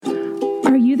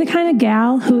Are you the kind of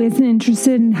gal who isn't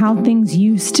interested in how things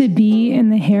used to be in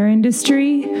the hair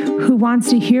industry, who wants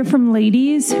to hear from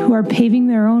ladies who are paving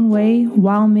their own way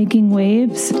while making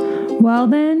waves? Well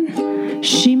then,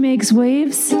 She Makes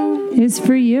Waves is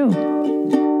for you.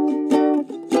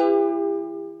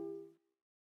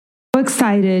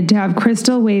 Excited to have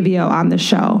Krystle Waivio on the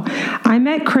show. I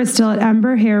met Krystle at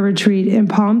Ember Hair Retreat in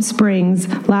Palm Springs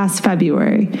last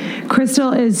February.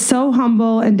 Krystle is so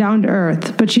humble and down to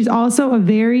earth, but she's also a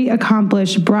very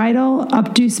accomplished bridal,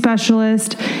 updo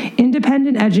specialist,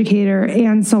 independent educator,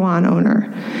 and salon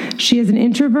owner. She is an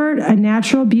introvert, a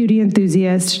natural beauty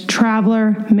enthusiast,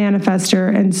 traveler,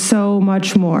 manifester, and so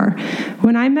much more.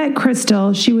 When I met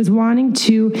Krystle, she was wanting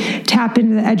to tap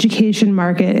into the education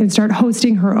market and start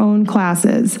hosting her own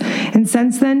classes. And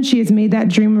since then, she has made that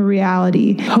dream a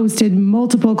reality, hosted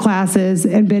multiple classes,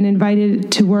 and been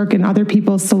invited to work in other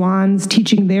people's salons,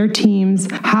 teaching their teams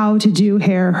how to do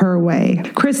hair her way.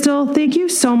 Krystle, thank you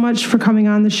so much for coming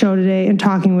on the show today and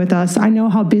talking with us. I know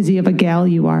how busy of a gal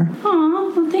you are.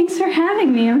 Aw, well, thanks for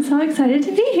having me. I'm so excited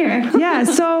to be here. Yeah,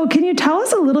 so can you tell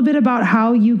us a little bit about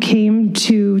how you came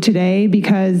to today?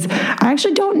 Because I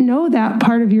actually don't know that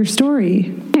part of your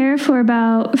story. Here for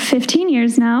about 15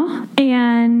 years now,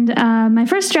 and my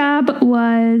first job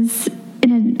was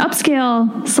in an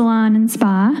upscale salon and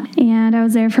spa, and I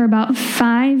was there for about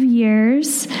 5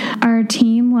 years. Our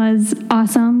team was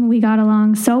awesome. We got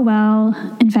along so well.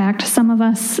 In fact, some of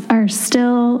us are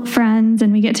still friends,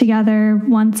 and we get together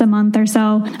once a month or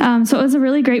so. So it was a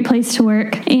really great place to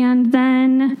work. And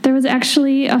then there was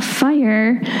actually a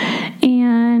fire,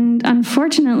 and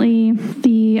unfortunately,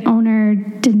 the owner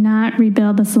did not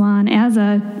rebuild the salon as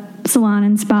a salon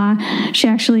and spa. She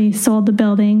actually sold the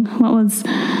building, what was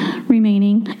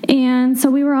remaining. And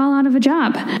so we were all out of a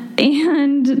job.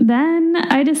 And then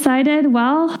I decided,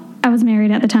 well, I was married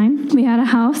at the time. We had a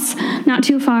house not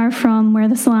too far from where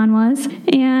the salon was.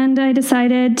 And I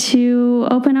decided to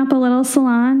open up a little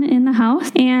salon in the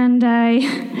house. And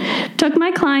I took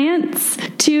my clients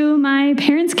to my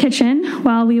parents' kitchen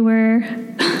while we were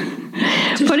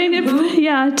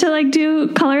to like do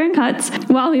color and cuts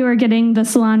while we were getting the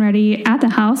salon ready at the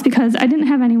house, because I didn't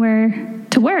have anywhere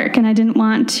to work and I didn't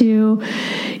want to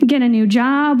get a new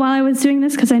job while I was doing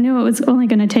this, because I knew it was only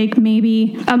going to take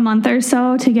maybe a month or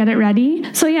so to get it ready.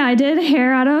 So yeah, I did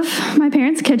hair out of my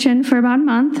parents' kitchen for about a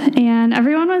month, and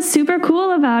everyone was super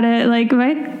cool about it. Like,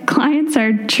 my clients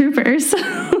are troopers. People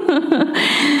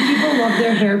love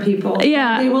their hair people.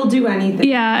 Yeah. They will do anything.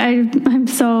 Yeah, I'm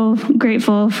so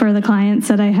grateful for the clients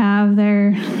that I have.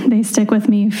 They stick with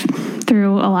me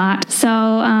through a lot.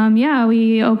 So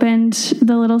we opened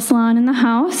the little salon in the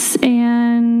house,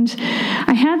 and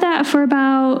I had that for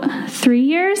about 3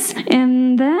 years,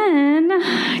 and then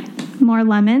more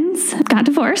lemons, got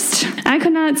divorced. I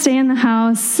could not stay in the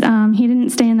house. He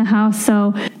didn't stay in the house,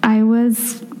 so I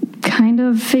was kind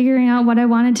of figuring out what I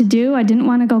wanted to do. I didn't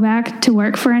want to go back to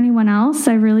work for anyone else.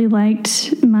 I really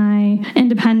liked my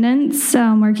independence,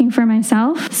 working for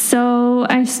myself. So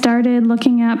I started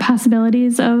looking at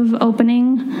possibilities of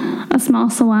opening a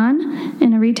small salon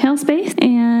in a retail space.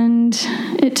 And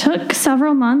it took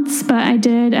several months, but I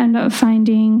did end up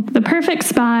finding the perfect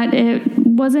spot. It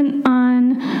wasn't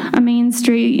on a main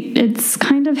street. It's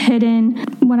kind of hidden.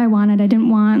 What I wanted, I didn't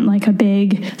want like a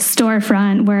big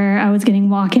storefront where I was getting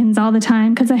walk-ins all the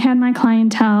time, because I had my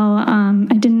clientele.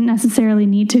 I didn't necessarily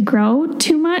need to grow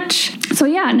too much. So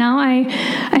yeah, now I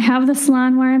have the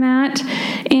salon where I'm at,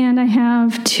 and I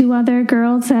have 2 other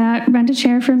girls that rent a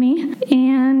chair for me,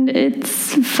 and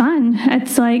it's fun.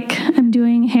 It's like I'm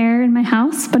doing hair in my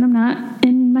house, but I'm not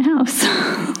in my house.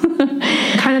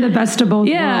 Kind of the best of both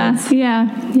worlds.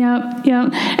 Yep.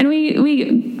 And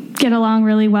we get along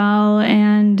really well,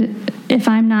 and if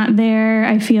I'm not there,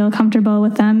 I feel comfortable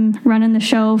with them running the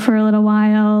show for a little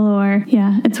while, or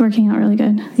it's working out really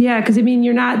good. Yeah, because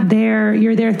you're not there,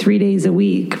 you're there 3 days a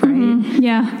week, right? Mm-hmm.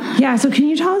 Yeah. So can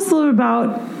you tell us a little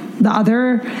about the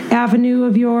other avenue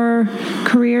of your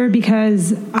career?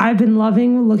 Because I've been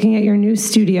loving looking at your new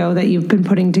studio that you've been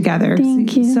putting together.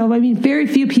 Thank you. So, very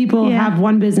few people have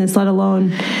one business, let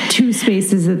alone 2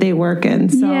 spaces that they work in.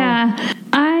 So. Yeah.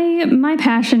 My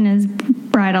passion is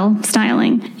bridal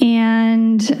styling,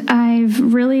 and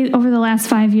I've really, over the last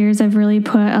 5 years, I've really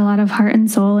put a lot of heart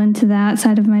and soul into that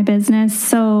side of my business.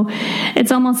 So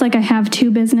it's almost like I have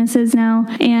 2 businesses now,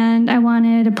 and I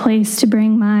wanted a place to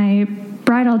bring my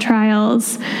bridal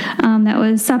trials that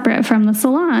was separate from the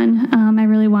salon. I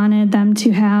really wanted them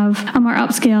to have a more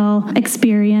upscale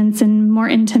experience and more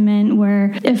intimate,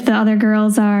 where if the other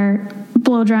girls are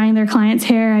blow drying their client's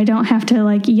hair, I don't have to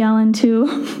like yell into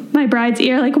my bride's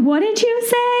ear like, what did you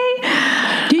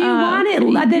say? Do you want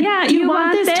it. You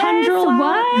want this tundra lot?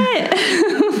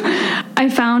 What? I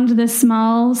found this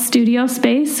small studio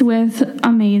space with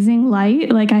amazing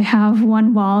light. Like I have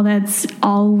one wall that's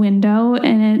all window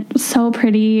and it's so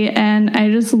pretty and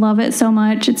I just love it so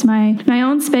much. It's my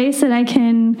own space that I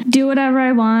can do whatever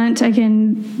I want. I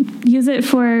can use it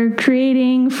for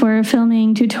creating, for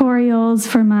filming tutorials,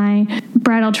 for my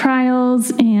bridal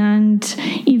trials, and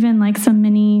even like some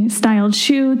mini styled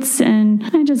shoots. And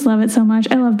I just love it so much.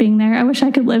 I love being there. I wish I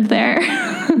could live there.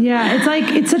 Yeah,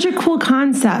 it's such a cool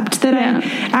concept that I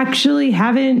actually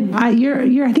haven't. I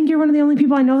think you're one of the only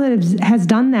people I know that has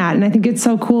done that, and I think it's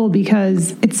so cool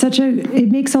because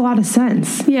it makes a lot of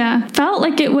sense. Yeah, felt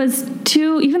like it was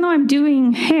too. Even though I'm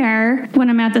doing hair when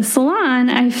I'm at the salon,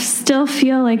 I still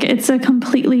feel like it's a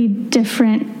completely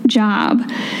different job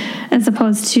as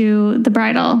opposed to the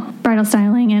bridal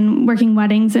styling and working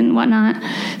weddings and whatnot.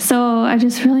 So I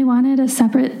just really wanted a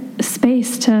separate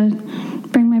space to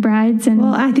bring my brides. And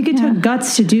well, I think it took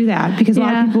guts to do that because a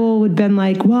lot of people would have been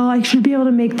like, well, I should be able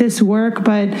to make this work,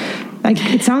 but like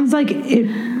it sounds like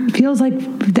it feels like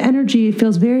the energy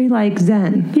feels very like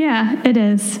zen. Yeah, it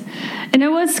is. And it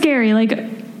was scary. Like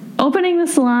opening the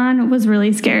salon was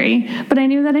really scary, but I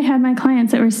knew that I had my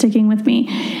clients that were sticking with me.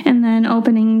 And then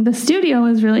opening the studio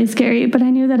was really scary, but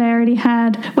I knew that I already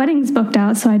had weddings booked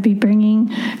out, so I'd be bringing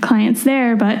clients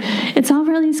there. But it's all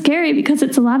really scary because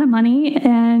it's a lot of money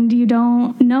and you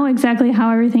don't know exactly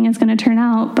how everything is going to turn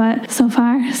out. But so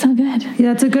far, so good.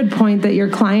 Yeah, that's a good point that your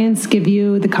clients give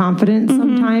you the confidence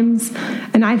sometimes.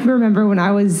 And I remember when I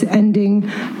was ending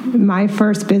my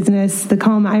first business, the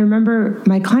comb, I remember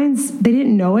my clients, they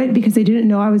didn't know it because they didn't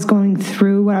know I was going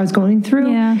through what I was going through.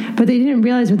 Yeah. But they didn't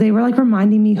realize, but they were like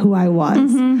reminding me who I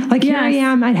was. Like here I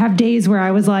am, I'd have days where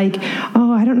I was like,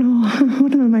 oh, I don't know,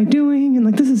 what am I doing? And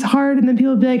like, this is hard. And then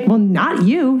people would be like, well, not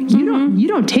you. You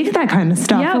don't take that kind of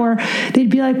stuff. Yep. Or they'd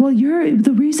be like, well,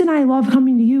 the reason I love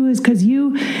coming to you is because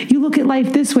you look at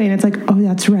life this way. And it's like, oh,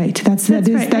 that's right. That's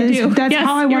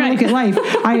how I want to look at life.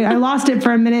 I lost it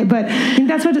for a minute, but I think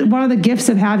that's one of the gifts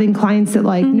of having clients that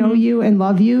like know you and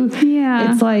love you.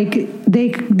 Yeah. It's like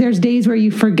there's days where you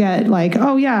forget like,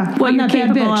 oh yeah, what you're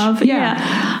capable of. Yeah.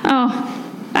 Oh,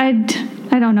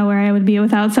 I don't know where I would be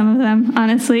without some of them,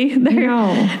 honestly.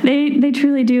 They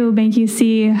truly do make you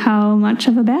see how much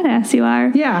of a badass you are.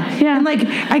 Yeah. And like,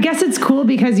 I guess it's cool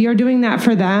because you're doing that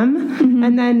for them.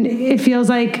 And then it feels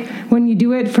like when you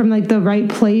do it from like the right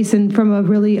place and from a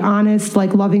really honest,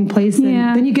 like loving place,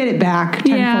 then you get it back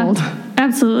tenfold. Yeah.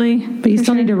 Absolutely. But you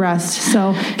still need to rest.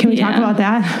 So can we talk about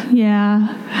that?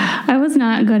 Yeah. I was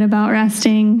not good about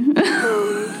resting.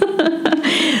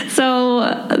 So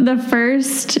the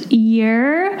first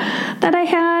year that I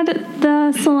had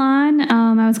the salon,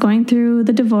 I was going through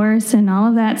the divorce and all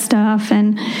of that stuff.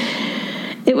 And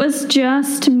it was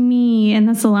just me in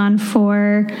the salon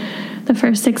for the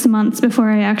first 6 months before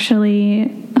I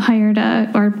actually hired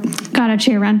or got a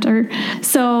chair renter.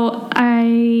 So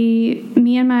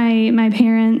me and my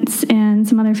parents and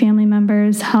some other family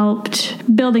members helped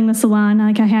building the salon.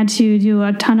 Like I had to do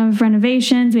a ton of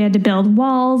renovations. We had to build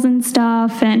walls and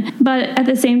stuff. But at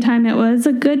the same time, it was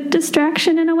a good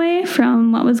distraction in a way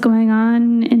from what was going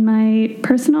on in my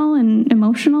personal and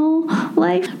emotional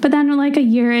life. But then like a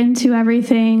year into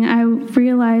everything, I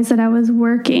realized that I was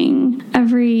working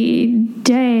every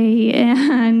day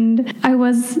and I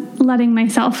was letting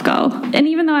myself go. And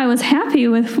even though I was happy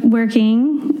with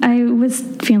working, I was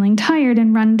feeling tired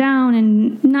and run down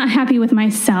and not happy with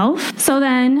myself. So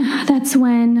then that's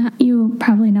when you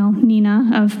probably know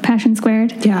Nina of Passion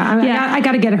Squared. Yeah, I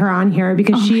got to get her on here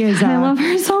because she is. I love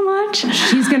her so much.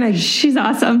 She's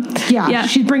awesome. Yeah,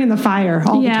 she's bringing the fire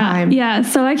all the time. Yeah,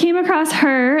 so I came across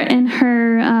her and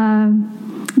her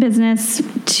business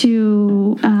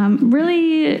to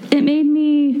really, it made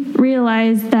me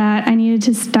realize that I needed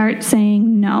to start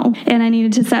saying no and I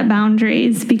needed to set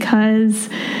boundaries because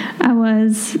I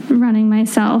was running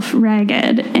myself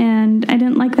ragged and I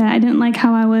didn't like that. I didn't like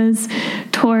how I was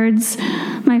towards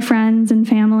my friends and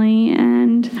family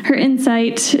and her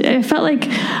insight. I felt like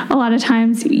a lot of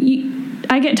times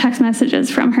I get text messages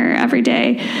from her every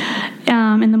day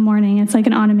in the morning. It's like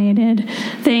an automated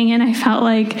thing and I felt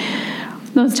like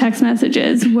those text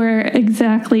messages were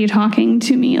exactly talking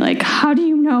to me. Like, how do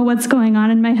you know what's going on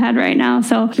in my head right now?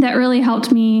 So that really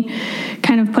helped me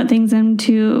kind of put things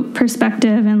into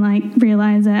perspective and like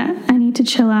realize that I need to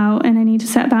chill out and I need to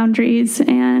set boundaries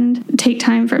and take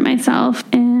time for myself.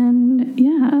 And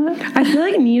yeah, I feel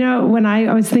like Nina, when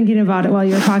I was thinking about it while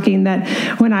you were talking, that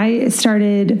when I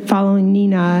started following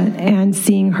Nina and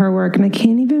seeing her work, and I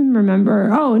can't even remember,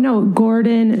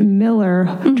 Gordon Miller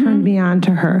turned me on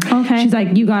to her. Okay. She's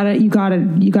like, you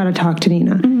gotta talk to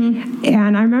Nina.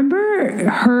 And I remember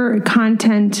her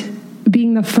content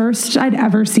being the first I'd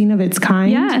ever seen of its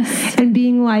kind. Yes. And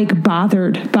being like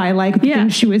bothered by like the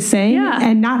things she was saying,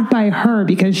 and not by her,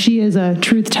 because she is a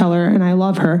truth teller and I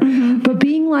love her, but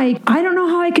being like, I don't know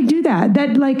how I could do that.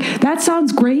 That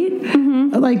sounds great.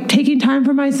 Like taking time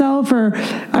for myself. Or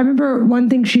I remember one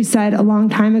thing she said a long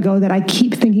time ago that I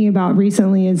keep thinking about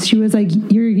recently is she was like,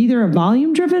 you're either a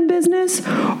volume driven business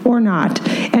or not.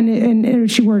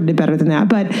 And she worded it better than that.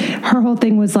 But her whole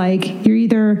thing was like, you're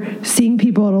either seeing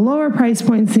people at a lower price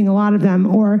point and seeing a lot of them,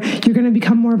 or you're going to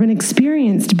become more of an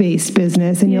experienced based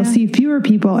business and you'll see fewer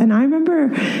people. And I remember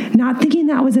not thinking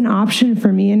that was an option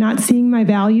for me and not seeing my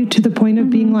value to the point of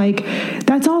being like,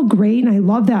 that's all great and I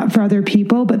love that for other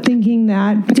people, but thinking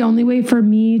that the only way for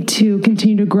me to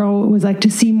continue to grow was like to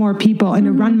see more people and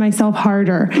to run myself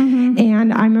harder.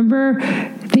 And I remember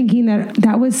thinking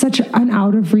that was such an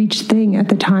out of reach thing at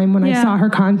the time when I saw her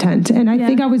content. And I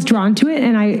think I was drawn to it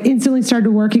and I instantly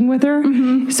started working with her.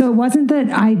 So it wasn't that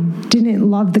I didn't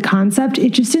love the concept. It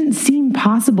just didn't seem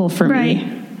possible for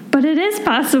me. But it is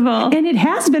possible. And it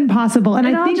has been possible. And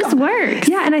I think just works.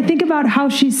 Yeah, and I think about how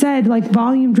she said like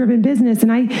volume driven business,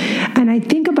 and I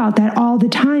think about that all the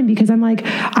time, because I'm like,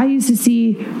 I used to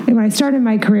see when I started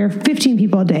my career 15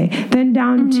 people a day, then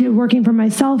down to working for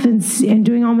myself and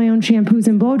doing all my own shampoos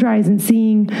and blow dries and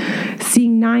seeing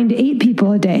 9 to 8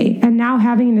 people a day, and now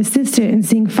having an assistant and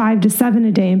seeing 5 to 7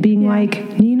 a day and being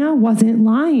like, Nina wasn't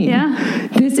lying. Yeah.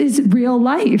 This is real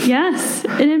life. Yes.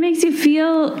 And it makes you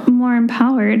feel more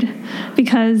empowered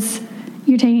because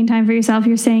you're taking time for yourself.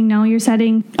 You're saying no. You're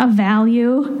setting a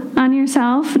value on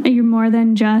yourself. You're more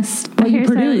than just what you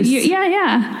produce.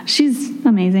 Yeah. She's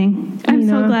amazing. I'm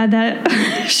so glad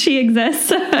that she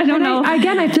exists. I don't know. I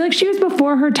feel like she was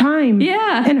before her time.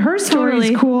 Yeah. And her story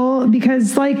is cool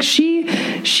because like she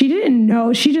didn't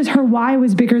know. Her why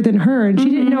was bigger than her, and she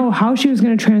didn't know how she was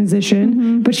going to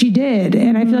transition, but she did.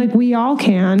 And I feel like we all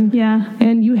can. Yeah.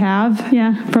 And you have.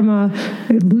 Yeah. From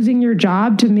losing your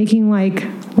job to making like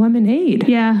lemonade.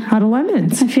 Yeah. Out of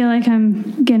lemons. I feel like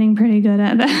I'm getting pretty good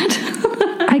at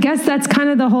that. I guess that's kind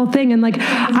of the whole thing. And like,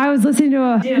 I was listening to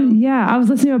a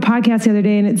podcast the other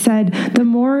day, and it said the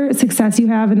more success you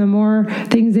have and the more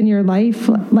things in your life,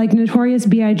 like Notorious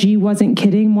B.I.G. wasn't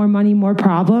kidding, more money, more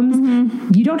problems.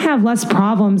 You don't have less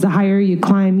problems the higher you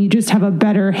climb. You just have a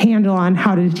better handle on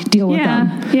how to deal with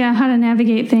them. Yeah. How to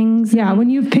navigate things. Yeah. When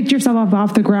you've picked yourself up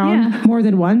off the ground more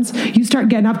than once, you start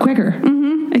getting up quicker.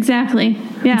 Exactly.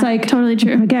 Yeah. It's like totally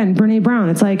true. Again, Brene Brown.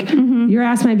 It's like your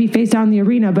ass might be face down in the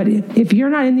arena, but if you're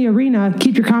not in the arena,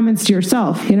 keep your comments to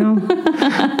yourself, you know?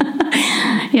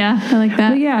 Yeah, I like that.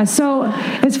 But yeah, so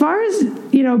as far as,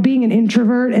 being an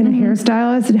introvert and a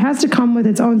hairstylist, it has to come with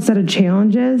its own set of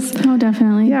challenges. Oh,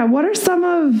 definitely. Yeah, what are some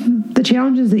of the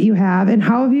challenges that you have, and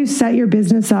how have you set your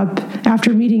business up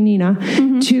after meeting Nina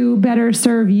to better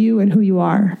serve you and who you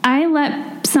are? I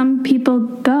let some people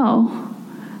go.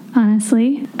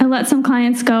 Honestly, I let some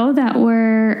clients go that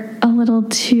were a little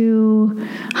too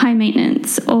high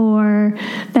maintenance, or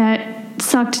that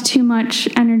sucked too much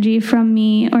energy from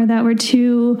me, or that were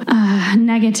too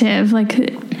negative.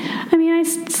 I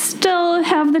still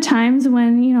have the times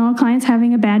when, a client's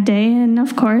having a bad day. And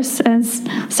of course, as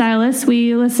stylists,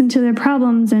 we listen to their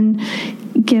problems and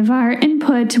give our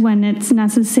input when it's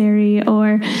necessary.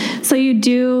 So you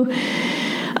do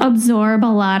absorb a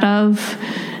lot of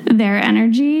their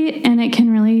energy, and it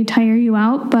can really tire you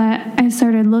out. But I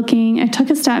took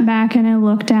a step back and I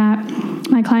looked at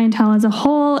my clientele as a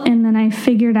whole, and then I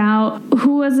figured out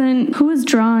who was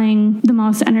drawing the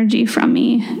most energy from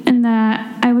me, and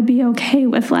that I would be okay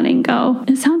with letting go.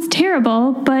 It sounds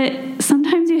terrible, but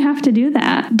sometimes you have to do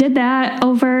that. Did that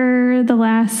over the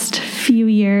last few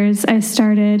years. I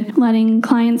started letting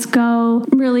clients go,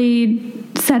 really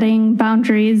setting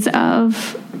boundaries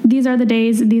of, these are the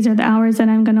days, these are the hours that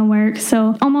I'm going to work.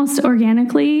 So almost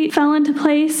organically fell into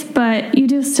place, but you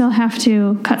do still have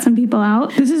to cut some people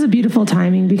out. This is a beautiful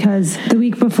timing because the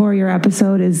week before your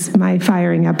episode is my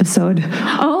firing episode.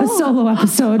 A solo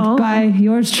episode by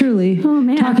yours truly. Oh,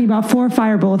 man. Talking about 4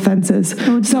 fireable offenses.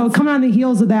 So coming on the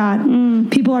heels of that,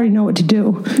 people already know what to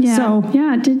do. Yeah. So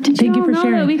did you all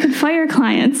know that we could fire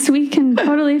clients? We can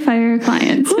totally fire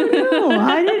clients. Who knew?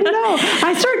 I didn't know.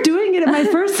 I started doing it at my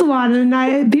first salon, and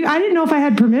I didn't know if I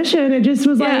had permission. It just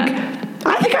was like,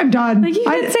 I think I'm done. Like, you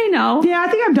could say no. Yeah, I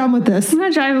think I'm done with this. I'm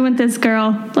not driving with this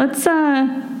girl. Let's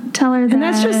tell her that. And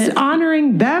that's just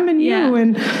honoring them and you.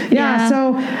 And,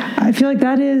 feel like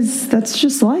that's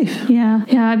just life. Yeah.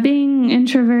 Yeah. Being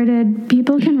introverted,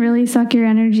 people can really suck your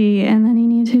energy, and then you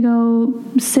need to go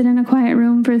sit in a quiet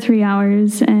room for 3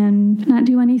 hours and not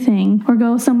do anything, or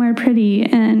go somewhere pretty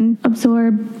and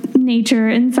absorb nature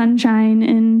and sunshine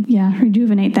and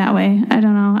rejuvenate that way. I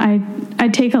don't know. I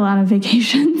take a lot of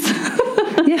vacations.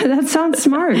 Yeah, that sounds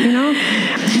smart,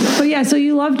 But yeah, so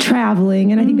you love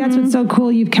traveling, and I think that's what's so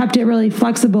cool. You've kept it really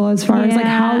flexible as far as like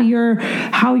how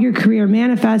your career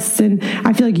manifests, and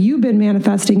I feel like you've been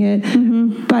manifesting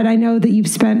it. But I know that you've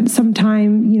spent some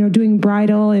time, doing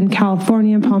bridal in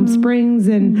California and Palm Springs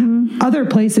and other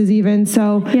places even.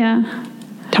 So yeah.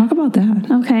 Talk about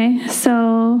that. Okay,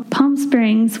 so Palm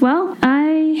Springs. Well,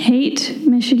 I hate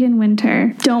Michigan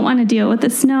winter. Don't want to deal with the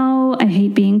snow. I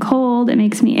hate being cold. It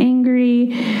makes me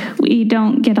angry. We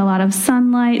don't get a lot of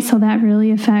sunlight, so that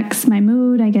really affects my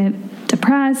mood. I get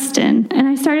depressed, and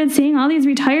I started seeing all these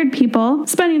retired people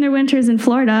spending their winters in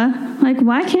Florida. Like,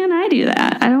 why can't I do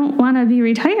that? I don't want to be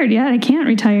retired yet. I can't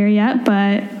retire yet,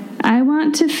 but I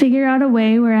want to figure out a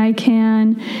way where I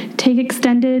can take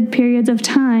extended periods of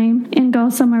time and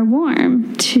go somewhere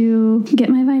warm to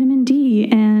get my vitamin D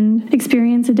and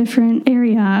experience a different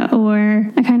area,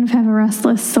 or I kind of have a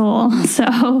restless soul.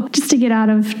 So just to get out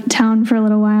of town for a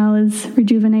little while is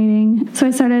rejuvenating. So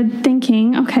I started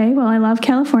thinking, okay, well, I love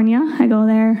California. I go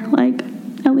there like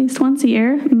at least once a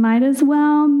year. Might as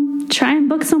well try and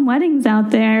book some weddings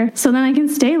out there so then I can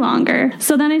stay longer.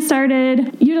 So then I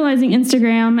started utilizing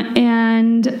Instagram,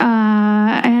 and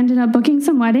I ended up booking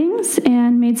some weddings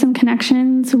and made some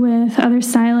connections with other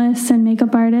stylists and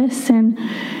makeup artists and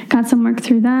got some work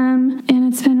through them.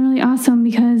 And it's been really awesome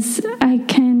because I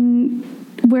can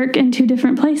work in 2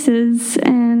 different places,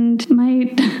 and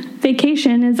my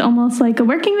vacation is almost like a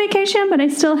working vacation, but I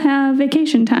still have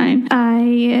vacation time.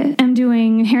 I am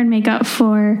doing hair and makeup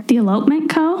for the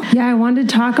Elopement Co. Yeah, I wanted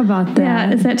to talk about that.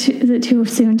 Yeah, is it too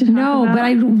soon to talk about? No,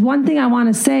 but one thing I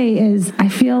want to say is I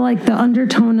feel like the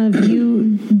undertone of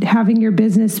you having your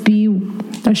business be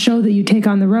a show that you take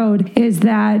on the road is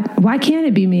that why can't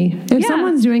it be me? If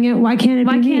someone's doing it, why can't it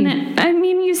be me? Why can't it? I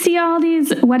mean, you see all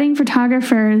these wedding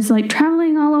photographers like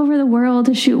traveling all over the world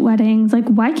to shoot weddings. Like,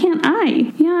 why can't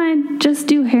I? Yeah, I just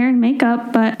do hair and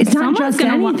makeup, but it's not just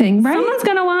anything, right? Someone's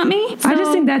gonna want me. So. I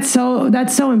just think that's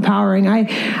so empowering.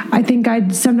 I think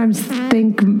I'd sometimes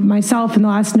think myself in the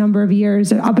last number of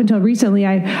years, up until recently,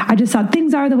 I just thought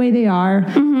things are the way they are.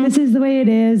 This is the way it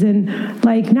is, and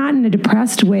like not in a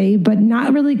depressed way, but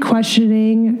not really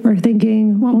questioning or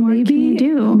thinking, well,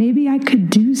 maybe I could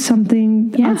do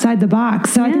something outside the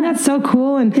box. So I think that's so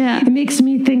cool, and it makes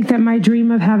me think that my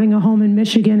dream of having a home in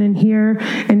Michigan and here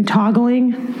and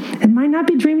toggling, it might not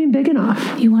be dreaming big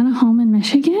enough. You want a home in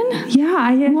Michigan? Yeah,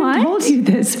 I haven't told you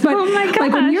this, but like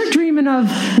when you're dreaming of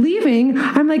leaving,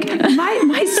 I'm like,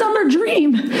 my summer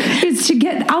dream is to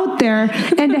get out there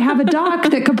and to have a dock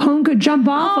that Capone could jump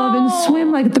off of and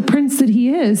swim like the prince that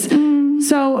he is.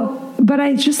 So, but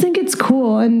I just think it's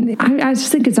cool, and I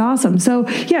just think it's awesome. So,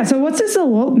 so what's this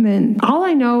elopement? All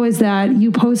I know is that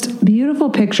you post beautiful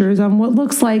pictures on what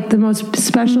looks like the most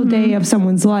special day of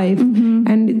someone's life,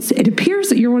 and it appears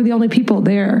that you're one of the only people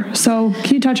there. So,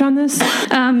 can you touch on this?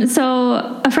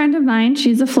 So, a friend of mine,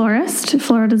 she's a florist,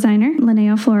 floral designer,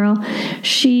 Linnea Floral.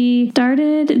 She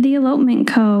started the Elopement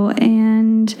Co.,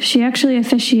 and she actually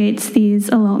officiates these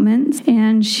elopements,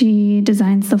 and she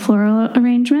designs the floral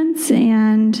arrangements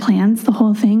and plans the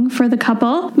whole thing for the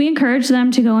couple. We encourage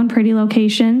them to go in pretty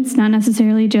locations, not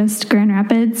necessarily just Grand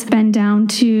Rapids. Been down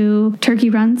to Turkey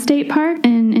Run State Park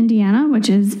in Indiana, which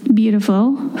is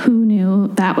beautiful. Who knew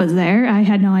that was there? I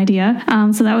had no idea.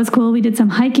 So that was cool. We did some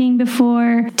hiking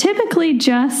before. Typically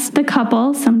just the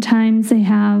couple. Sometimes they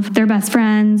have their best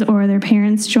friends or their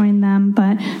parents join them,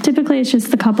 but typically it's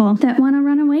just the couple that want to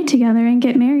run away together and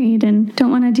get married and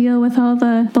don't want to deal with all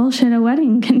the bullshit a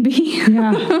wedding can be.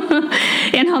 Yeah.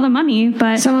 And all the money,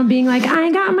 but someone being like,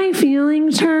 I got my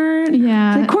feelings hurt.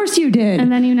 Yeah. Of course you did.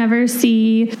 And then you never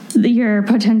see your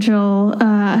potential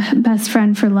best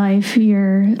friend for life,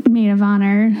 your maid of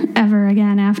honor, ever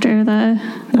again after the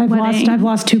wedding. I've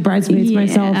lost 2 bridesmaids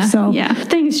myself. So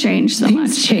things change so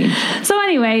much. So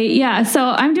anyway, so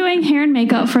I'm doing hair and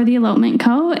makeup for the Elopement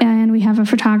Co., and we have a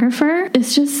photographer.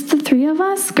 It's just the 3 of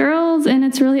us girls, and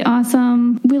it's really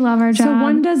awesome. We love our job. So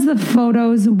one does the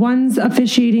photos, one's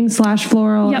officiating /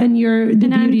 floral, and you're the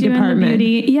beauty department.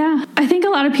 Yeah. I think a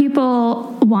lot of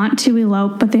people want to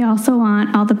elope, but they also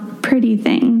want all the pretty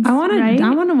things. I want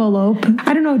to elope.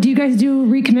 I don't know. Do you guys do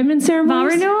recommitment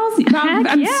ceremonies? Vow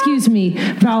renewals? Excuse me.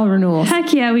 Vow renewals.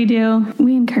 Heck yeah, we do.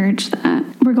 We encourage that.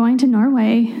 We're going to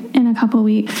Norway in a couple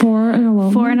weeks. For an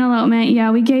elopement? For an elopement.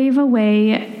 Yeah, we gave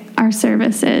away our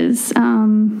services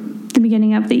the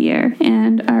beginning of the year,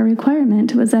 and our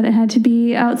requirement was that it had to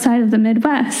be outside of the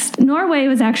Midwest. Norway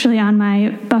was actually on my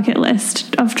bucket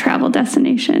list of travel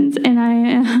destinations, and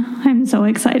I'm so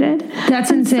excited. That's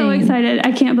insane. I'm so excited.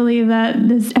 I can't believe that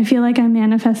I feel like I'm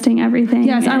manifesting everything.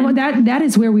 Yes, that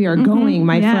is where we are going,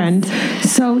 my friend.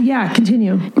 So yeah,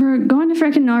 continue. We're going to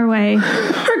frickin' Norway.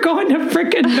 We're going to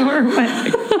frickin' Norway.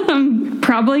 I'm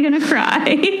probably going to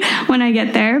cry when I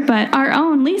get there, but our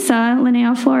own Lisa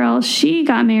Linnea Floral, she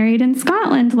got married in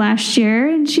Scotland last year,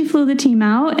 and she flew the team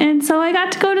out, and so I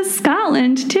got to go to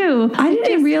Scotland too. I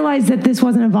didn't realize that this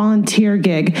wasn't a volunteer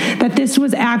gig, that this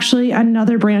was actually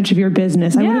another branch of your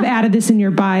business. I would have added this in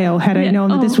your bio had I known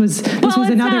that this was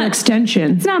another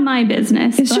extension. It's not my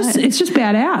business. It's just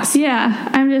badass. Yeah,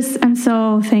 I'm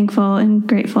so thankful and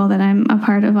grateful that I'm a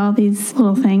part of all these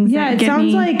little things. Yeah, it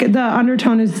sounds like the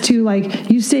undertone is to like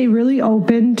you stay really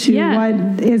open to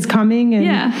what is coming,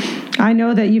 and I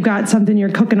know that you've got something you're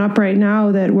cooking up right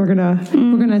now that we're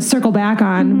gonna circle back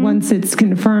on once it's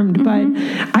confirmed. But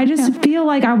I just feel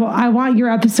like I want your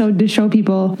episode to show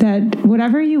people that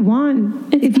whatever you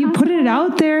want, if you put it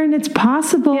out there and it's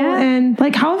possible. And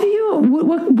like, how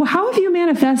have you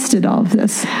manifested all of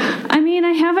this? I mean,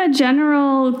 I have a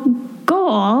general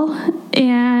goal,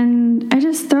 and I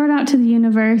just throw it out to the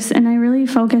universe, and I really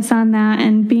focus on that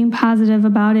and being positive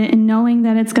about it and knowing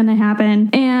that it's going to happen.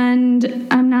 And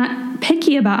I'm not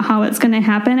picky about how it's going to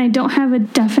happen. I don't have a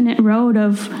definite road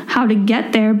of how to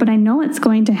get there, but I know it's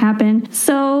going to happen.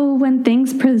 So when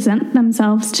things present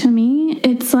themselves to me,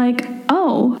 it's like,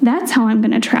 oh, that's how I'm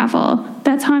going to travel.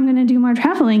 That's how I'm going to do more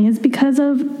traveling, is because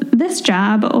of this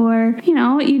job. Or,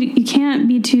 you can't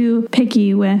be too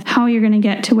picky with how you're going to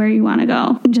get to where you want to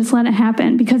go. And just let it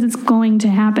happen, because it's going to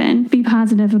happen. Be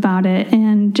positive about it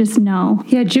and just know.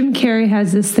 Yeah, Jim Carrey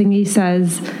has this thing he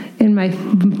says in my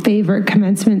favorite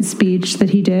commencement speech that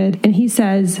he did. And he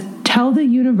says, tell the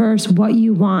universe what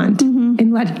you want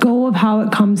and let go of how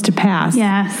it comes to pass.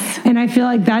 Yes. And I feel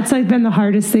like that's like been the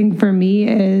hardest thing for me,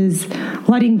 is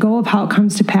letting go of how it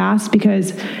comes to pass,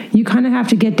 because you kind of have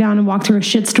to get down and walk through a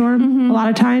shitstorm a lot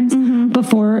of times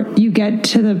before you get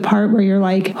to the part where you're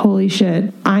like, holy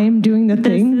shit, I am doing the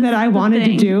thing that I wanted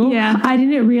to do. Yeah. I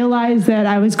didn't realize that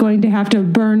I was going to have to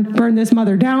burn this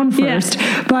mother down first.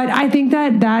 Yeah. But I think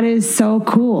that is so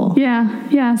cool. Yeah.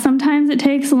 Yeah. Sometimes it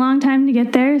takes a long time to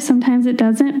get there. Sometimes it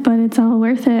doesn't, but it's all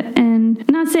worth it. And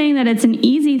I'm not saying that it's an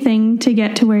easy thing to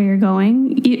get to where you're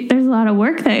going. There's a lot of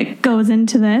work that goes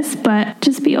into this, but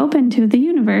just be open to the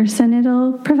universe and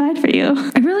it'll provide for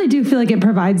you. I really do feel like it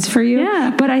provides for you.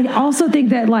 Yeah. But I also think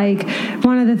that like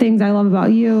one of the things I love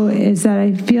about you is that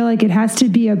I feel like it has to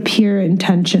be a pure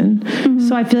intention.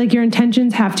 So I feel like your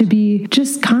intentions have to be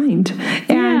just kind.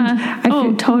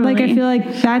 And totally. Like I feel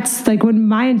like that's like when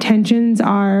my intentions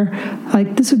are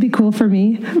like, this would be cool for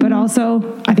me, but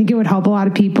also I think it would help a lot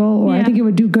of people, or I think it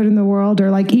would do good in the world, or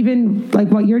like even like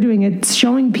what you're doing, it's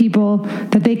showing people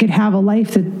that they could have a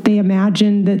life that they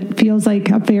imagine that feels like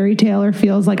a fairy tale or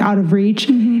feels like out of reach.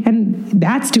 And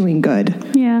that's doing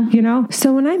good. Yeah.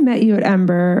 So when I met you at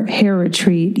Ember Hair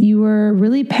Retreat, you were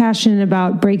really passionate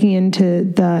about breaking into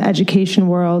the education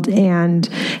world and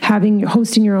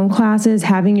hosting your own classes,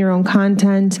 having your own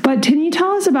content. But can you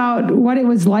tell us about what it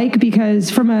was like?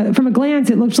 Because from a glance,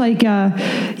 it looked like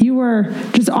you were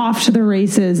just off to the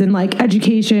races and like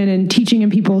education and teaching in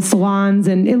people's salons,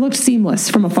 and it looked seamless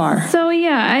from afar. So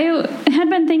I had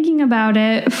been thinking about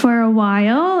it for a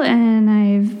while, and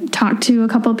I've talked to a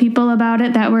couple people about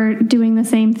it that were doing the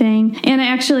same thing. And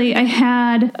I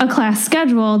had a class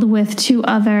scheduled with 2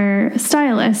 other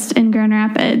stylists in Grand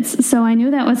Rapids. So I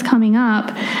knew that was coming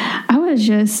up. I was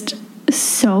just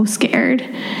so scared.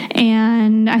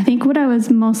 And I think what I was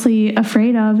mostly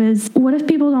afraid of is, what if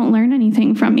people don't learn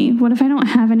anything from me? What if I don't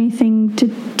have anything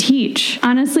to teach?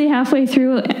 Honestly, halfway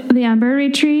through the Ember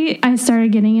Retreat, I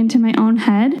started getting into my own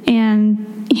head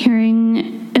and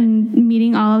hearing and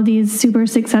meeting all of these super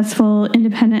successful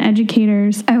independent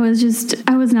educators. I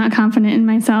was not confident in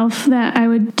myself that I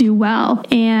would do well.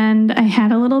 And I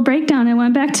had a little breakdown. I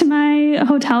went back to my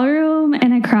hotel room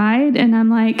and I cried, and I'm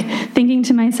like thinking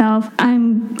to myself,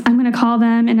 I'm going to call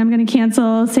them and I'm going to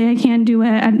cancel, say I can't do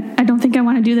it. I don't think I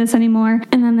want to do this anymore.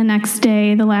 And then the next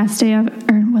day, the last day of,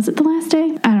 or was it the last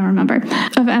day? I don't remember,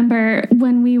 of Ember,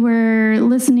 when we were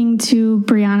listening to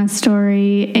Brianna's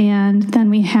story, and then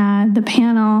we had the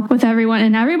panel with everyone,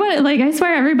 and everybody, like, I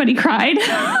swear everybody cried.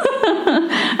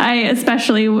 I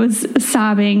especially was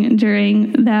sobbing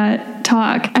during that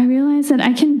talk. I realized that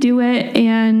I can do it.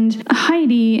 And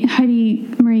Heidi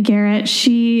Marie Garrett,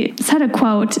 she said a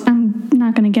quote. I'm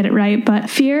not going to get it right, but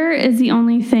fear is the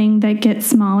only thing that gets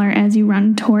smaller as you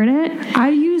run toward it.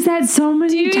 I've used that so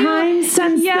many times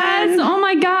since then. Oh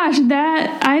my gosh,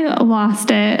 that I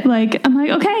lost it. Like, I'm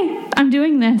like, okay, I'm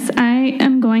doing this. I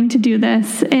am going to do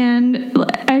this. And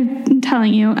I'm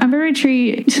telling you, Ember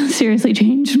Retreat seriously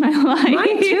changed my life.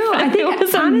 Mine too. I think it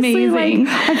was honestly, amazing.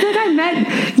 like, I feel like I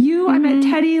met you, I met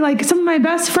Teddy, like some of my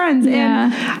best friends.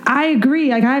 And I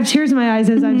agree. Like, I have tears in my eyes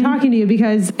as I'm talking to you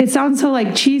because it sounds so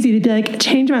like cheesy to be like,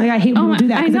 change my, like, I hate when people do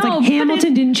that. Because it's like,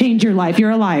 Hamilton didn't change your life.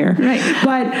 You're a liar.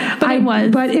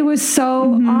 Right. But it was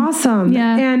so awesome.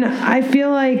 Yeah. And I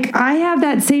feel like I have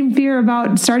that same fear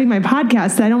about starting my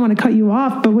podcast. I don't want to cut you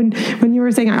off, but when you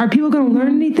were saying, are people going to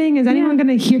learn anything? Is anyone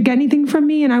going to get anything from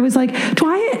me? And I was like,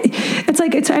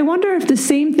 I wonder if the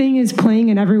same thing is playing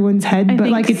in everyone's head, but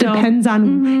like it depends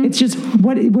on, it's just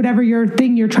whatever your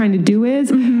thing you're trying to do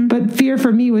is. But fear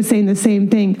for me was saying the same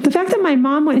thing. The fact that my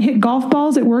mom went and hit golf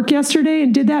balls at work yesterday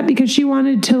and did that because she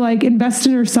wanted to like invest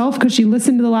in herself because she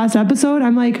listened to the last episode.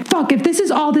 I'm like, fuck, if this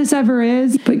is all this ever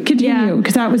is, but continue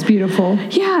because that was beautiful.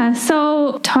 Yeah.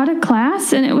 So taught a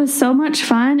class and it was so much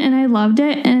fun and I loved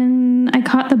it and I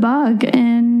caught the bug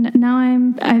and now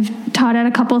I've taught at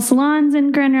a couple salons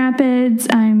in Grand Rapids.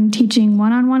 I'm teaching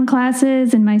one-on-one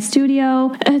classes in my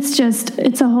studio.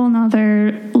 It's a whole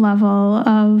nother level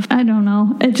of, I don't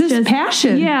know. It's just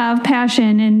passion. Yeah, of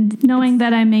passion and knowing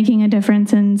that I'm making a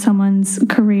difference in someone's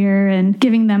career and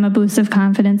giving them a boost of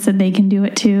confidence that they can do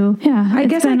it too. Yeah,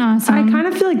 it's been awesome. I kind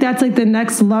of feel like that's like the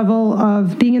next level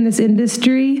of being in this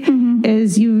industry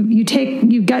is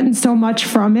you've gotten so much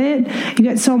from it. You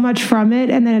get so much from it.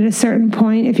 And then at a certain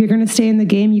point, if you're going to stay in the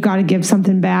game, you got to give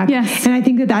something back. Yes. And I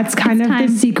think that's kind of the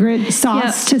secret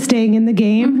sauce to staying in the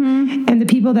game. And the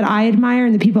people that I admire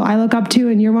and the people I look up to,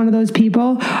 and you're one of those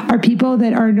people, are people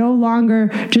that are no longer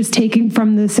just taking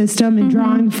from the system and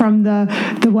drawing from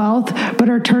the wealth, but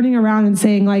are turning around and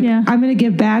saying like, I'm going to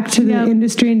give back to the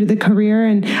industry and to the career.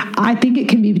 And I think it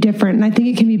can be different and I think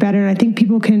it can be better. And I think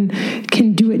people can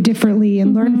do it differently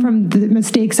and learn from the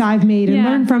mistakes I've made and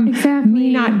learn from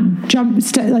me not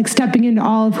stepping into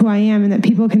all of who I am, and that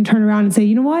people can turn around and say,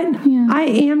 you know what? I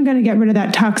am going to get rid of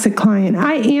that toxic client.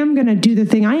 I am going to do the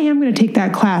thing. I am going to take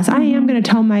that class. I am going to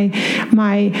tell my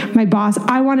boss,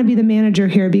 I want to be the manager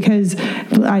here because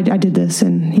I did this,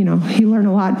 and you learn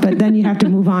a lot, but then you have to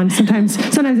move on. Sometimes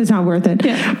it's not worth it.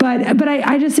 Yeah. But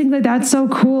I just think that that's so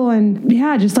cool. And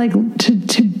just like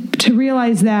to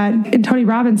realize that, and Tony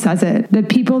Robbins says it, that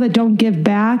people that don't give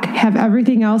back have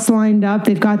everything else lined up.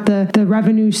 They've got the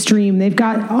revenue stream. They've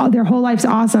got their whole life's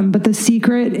awesome, but the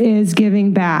secret is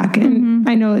giving back. And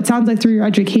I know it sounds like through your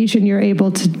education, you're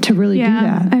able to really do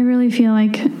that. I really feel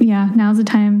like, now's the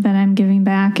time that I'm giving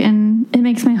back. And it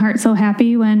makes my heart so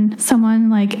happy when someone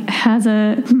like has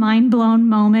a mind blown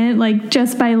moment, like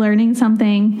just by learning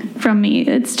something from me.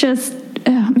 It's just,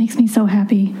 it makes me so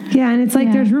happy. Yeah, and it's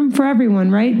like there's room for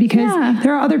everyone, right? Because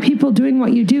there are other people doing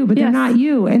what you do, but they're not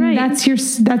you, and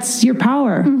that's your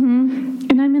power.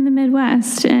 And I'm in the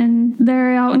Midwest, and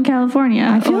they're out in California.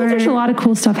 I feel like there's a lot of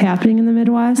cool stuff happening in the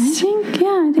Midwest. I think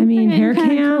hair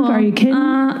camp. Cool. Are you kidding?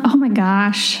 Oh my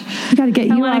gosh, we got to get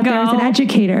you out there as an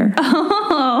educator.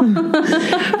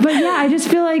 But I just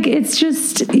feel like it's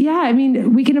just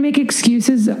we can make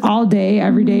excuses all day,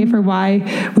 every day for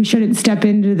why we shouldn't step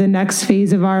into the next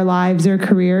phase of our lives or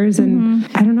careers. And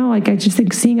I don't know, like I just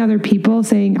think seeing other people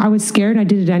saying I was scared, I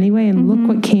did it anyway, and look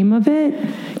what came of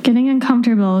it. Getting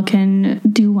uncomfortable can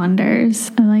do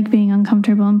wonders. I like being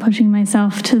uncomfortable and pushing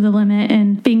myself to the limit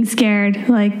and being scared.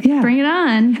 Like, bring it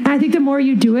on. And I think the more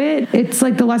you do it, it's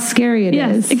like the less scary it is.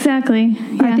 Yes, exactly.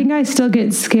 Yeah. I think I still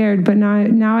get scared, but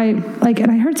now I like,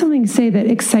 and I heard something say that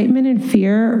excitement and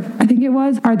fear, I think it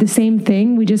was, are the same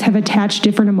thing. We just have attached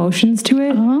different emotions to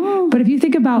it. Oh. But if you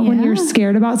think about when you're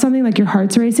scared about something, like your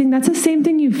heart's racing, that's the same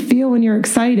thing you feel when you're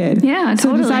excited. Yeah,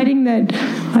 so totally. Deciding that,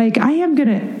 like, I am going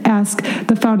to ask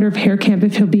the founder of Hair Camp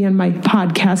if he'll be on my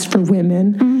podcast for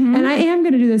women. And I am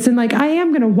going to do this. And like, I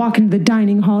am going to walk into the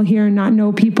dining hall here and not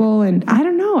know people. And I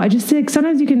don't know. I just think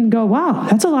sometimes you can go, wow,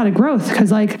 that's a lot of growth.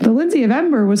 Because like the Lindsay of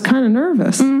Ember was kind of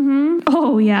nervous.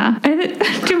 Oh, yeah. Do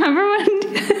you remember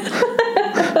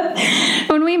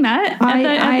when we met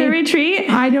at the retreat?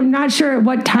 I'm not sure at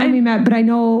what time we met, but I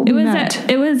know we met.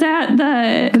 It was at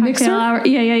the mixer hour.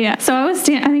 Yeah. So I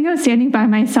think I was standing by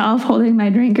myself holding my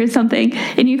drink or something,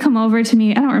 and you come over to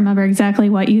me. I don't remember exactly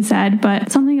what you said,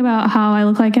 but something about how I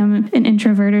look like I'm an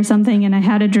introvert or something, and I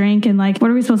had a drink, and like,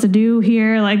 what are we supposed to do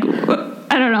here? Like,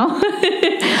 I don't know.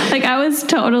 Like I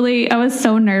was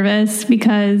so nervous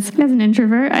because as an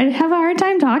introvert, I have a hard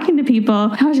time talking to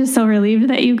people. I was just so relieved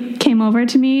that you came over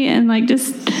to me and like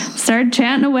just started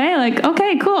chatting away. Like,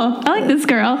 okay, cool. I like this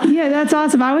girl. Yeah, that's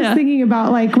awesome. I was thinking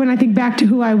about like when I think back to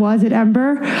who I was at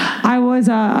Ember, I was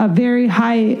a very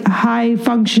high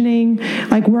functioning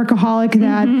like workaholic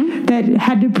that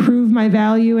had to prove my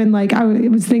value. And like I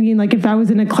was thinking like if I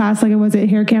was in a class like I was at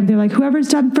hair camp, they're like whoever's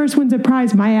done first wins a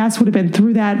prize. My ass would have been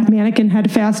through that mannequin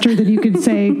head faster than you could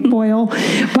say foil.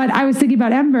 But I was thinking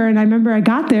about Ember, and I remember I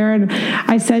got there and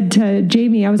I said to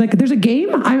Jamie, I was like, "There's a game.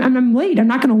 I'm late. I'm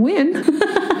not going to win."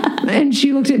 And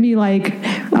she looked at me like,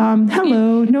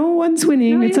 hello, no one's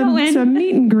winning. No, it's a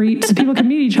meet and greet so people can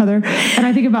meet each other. And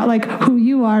I think about like who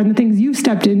you are and the things you've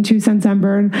stepped into since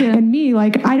Ember and me,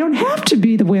 like I don't have to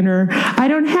be the winner. I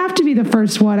don't have to be the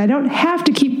first one. I don't have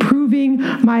to keep proving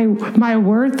my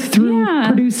worth through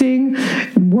producing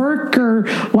work or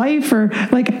life or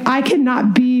like I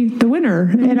cannot be the winner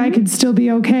and I can still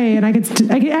be okay and I could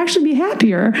actually be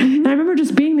happier. And I remember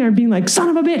just being there and being like, son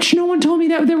of a bitch, no one told me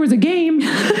that there was a game.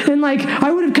 And like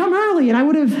I would have come early and I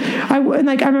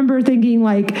remember thinking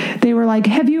like they were like,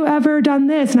 have you ever done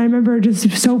this? And I remember just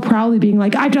so proudly being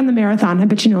like, I've done the marathon. I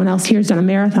bet you no one else here's done a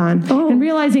marathon. And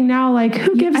realizing now like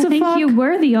who gives a fuck? I think you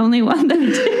were the only one that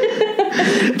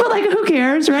did. But like who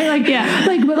cares, right? Like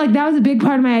but like that was a big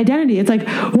part of my identity. It's like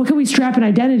what can we strap an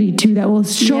identity to that will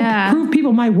prove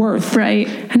people my worth, right?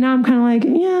 And now I'm kind of like,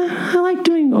 I like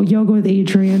doing yoga with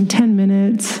Adrian, 10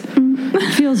 minutes.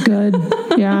 Feels good.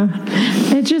 Yeah.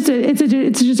 It's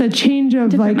just a change of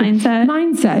different like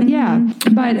mindset. Yeah.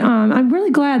 But I'm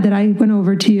really glad that I went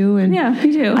over to you. And yeah,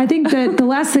 me too. I think that the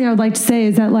last thing I would like to say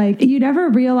is that like you never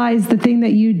realize the thing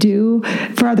that you do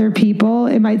for other people.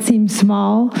 It might seem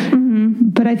small,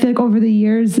 but I feel like over the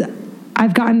years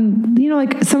I've gotten,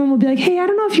 like someone will be like, hey, I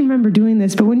don't know if you remember doing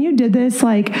this, but when you did this,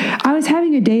 like I was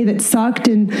having a day that sucked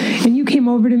and you came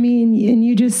over to me and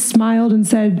you just smiled and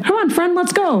said, come on, friend,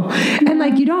 let's go. And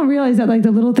like, you don't realize that like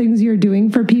the little things you're doing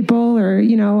for people or,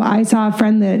 I saw a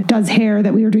friend that does hair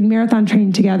that we were doing marathon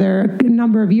training together a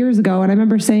number of years ago. And I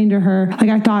remember saying to her, like,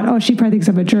 I thought, she probably thinks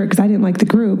I'm a jerk because I didn't like the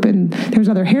group and there's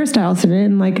other hairstylists in it.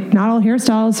 And like, not all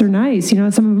hairstylists are nice. Some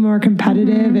of them are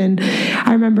competitive. And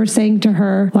I remember saying to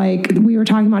her, like, we were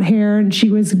talking about hair and she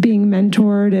was being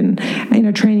mentored and in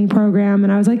a training program.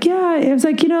 And I was like, yeah, it was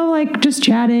like, like just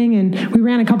chatting. And we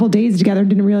ran a couple days together and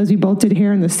didn't realize we both did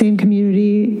hair in the same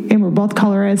community and we're both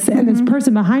colorists. And this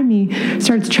person behind me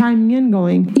starts chiming in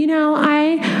going, you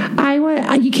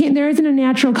can't, there isn't a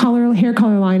natural hair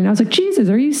color line. And I was like, Jesus,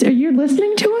 are you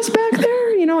listening to us back there?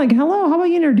 Like, hello, how about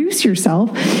you introduce yourself?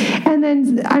 And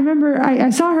then I remember I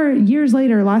saw her years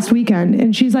later last weekend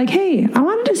and she's like, hey, I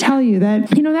wanted to tell you that,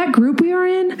 that group we were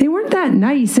in, they weren't that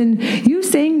nice. And you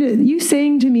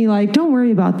saying to me, like, don't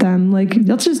worry about them. Like,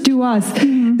 let's just do us.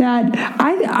 That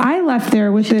I left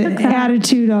there with the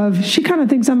attitude of, she kind of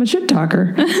thinks I'm a shit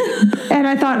talker. And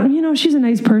I thought, she's a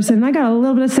nice person. I got a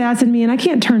little bit of sass in me and I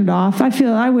can't turn it off.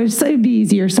 I wish it'd be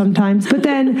easier sometimes. But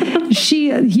then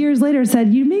she years later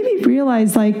said, you made me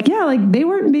realize like, yeah, like they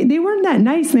weren't that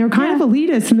nice and they were kind of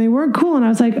elitist and they weren't cool. And I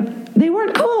was like, they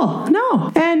weren't cool.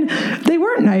 No. And they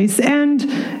weren't nice. And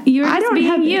you were just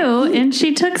being you. And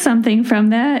she took something from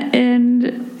that and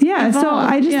evolved. So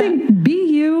I just think be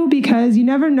you because you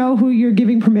never know who you're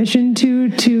giving permission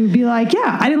to be like,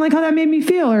 I didn't like how that made me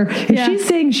feel. Or if she's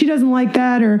saying she doesn't like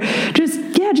that or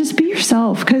just be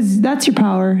yourself because that's your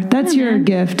power. That's your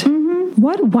gift.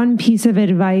 What one piece of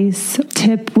advice,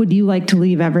 tip would you like to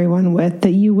leave everyone with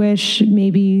that you wish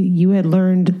maybe you had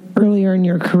learned earlier in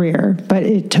your career, but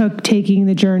it took taking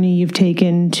the journey you've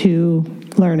taken to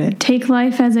learn it? Take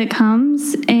life as it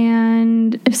comes,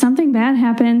 and if something bad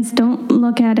happens, don't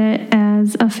look at it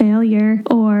as a failure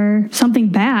or something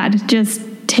bad. Just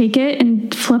take it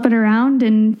and flip it around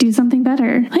and do something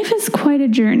better. Life is quite a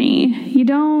journey. You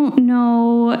don't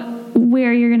know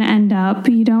where you're going to end up.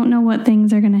 You don't know what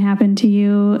things are going to happen to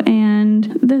you. And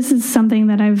this is something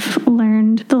that I've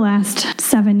learned the last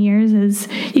 7 years is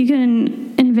you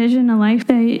can envision a life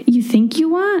that you think you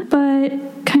want,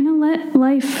 but kind of let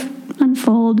life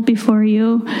unfold before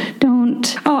you.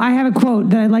 Don't. Oh, I have a quote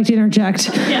that I'd like to interject.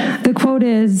 Yes. The quote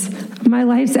is, my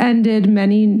life's ended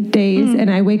many days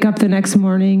and I wake up the next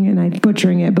morning and I'm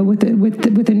butchering it, but with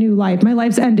a new life. My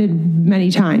life's ended many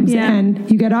times and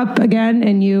you get up again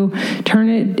and you turn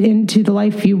it into the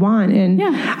life you want. And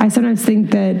I sometimes think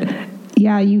that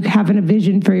yeah, you have a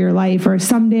vision for your life, or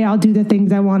someday I'll do the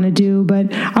things I want to do.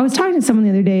 But I was talking to someone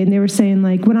the other day and they were saying,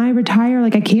 like, when I retire,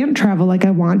 like, I can't travel like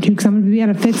I want to because I'm going to be on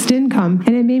a fixed income.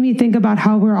 And it made me think about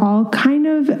how we're all kind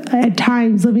of at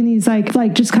times living these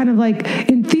like just kind of like,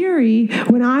 in theory,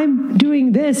 when I'm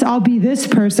doing this, I'll be this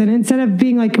person, instead of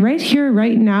being like, right here,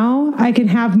 right now, I can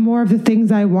have more of the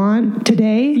things I want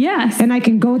today. Yes. And I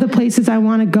can go the places I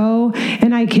want to go,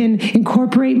 and I can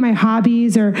incorporate my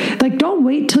hobbies, or like, don't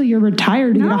wait till you're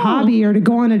retired to get a hobby or to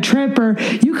go on a trip, or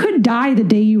you could die the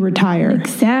day you retire.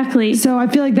 Exactly. So I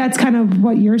feel like that's kind of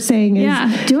what you're saying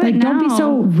is, do it like, now. don't be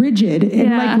so rigid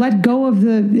and like let go of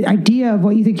the idea of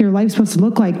what you think your life's supposed to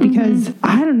look like, because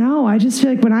I don't know. I just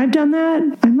feel like when I've done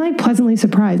that, I'm like pleasantly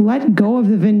surprised. Let go of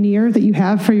the veneer that you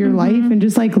have for your life and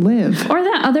just like live. Or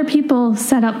that other people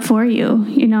set up for you,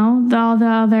 you know, all the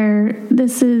other,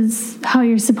 this is how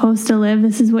you're supposed to live.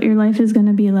 This is what your life is going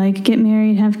to be like. Get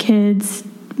married, have kids,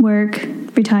 work,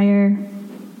 retire.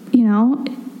 You know,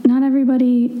 not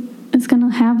everybody is going to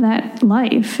have that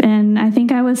life. And I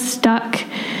think I was stuck.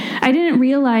 I didn't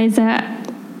realize that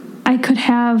I could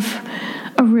have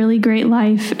a really great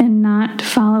life and not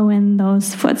follow in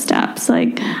those footsteps.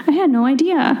 Like, I had no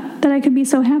idea that I could be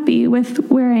so happy with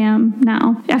where I am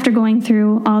now after going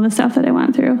through all the stuff that I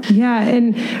went through. Yeah,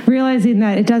 and realizing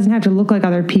that it doesn't have to look like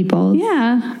other people's.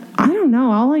 Yeah. I don't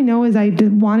know. All I know is I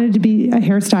wanted to be a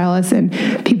hairstylist,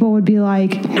 and people would be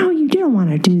like, no, you don't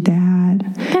want to do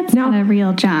that. That's not a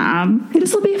real job.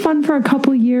 This will be fun for a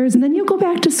couple years, and then you'll go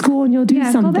back to school and you'll do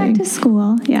something. Go back to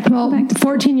school. Yeah. Well,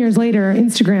 14 years later,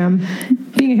 Instagram,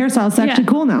 being a hairstylist is actually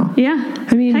cool now. Yeah.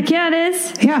 I mean, heck yeah, it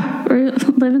is. Yeah. We're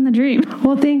living the dream.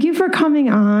 Well, thank you for coming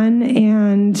on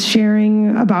and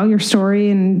sharing about your story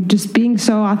and just being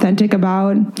so authentic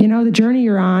about, you know, the journey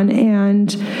you're on.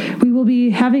 And we will be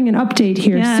having an update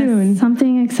here soon.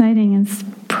 Something exciting is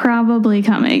probably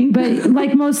coming. But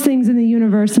like most things in the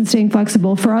universe and staying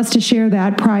flexible, for us to share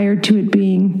that prior to it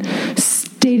being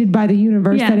stated by the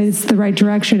universe that it's the right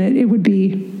direction, it would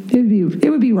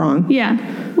be wrong. Yeah.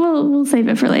 We'll save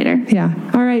it for later. Yeah.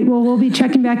 All right. Well, we'll be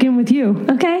checking back in with you.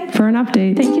 Okay. For an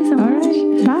update. Thank you so much.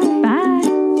 All right. Bye. Bye.